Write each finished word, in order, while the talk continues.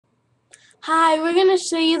Hi, we're going to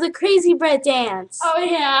show you the crazy bread dance. Oh,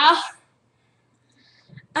 yeah.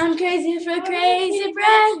 I'm crazy for crazy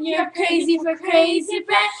bread. You're crazy for crazy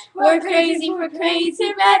bread. We're crazy for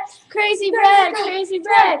crazy bread. Crazy bread, crazy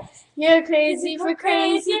bread. You're crazy for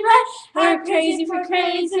crazy bread. We're crazy for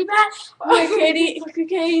crazy bread. We're crazy for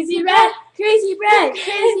crazy bread. Crazy bread,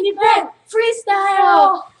 crazy bread.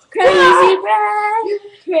 Freestyle. Crazy bread,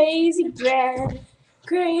 crazy bread.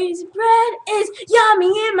 Crazy bread is yummy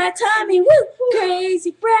in my tummy. Woo!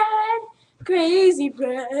 Crazy bread. Crazy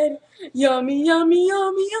bread, yummy, yummy,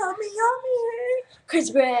 yummy, yummy, yummy.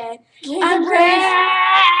 Crazy bread, I'm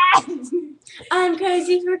crazy. I'm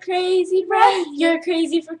crazy for crazy bread. You're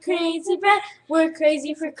crazy for crazy bread. We're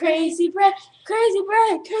crazy for crazy bread. Crazy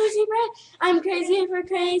bread, crazy bread. I'm crazy for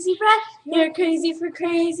crazy bread. You're crazy for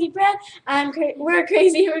crazy bread. We're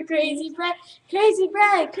crazy for crazy bread. Crazy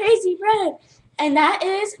bread, crazy bread. And that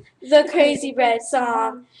is the Crazy Bread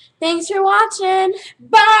song. Thanks for watching.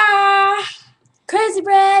 Bye. Crazy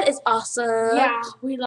bread is awesome. Yeah, we love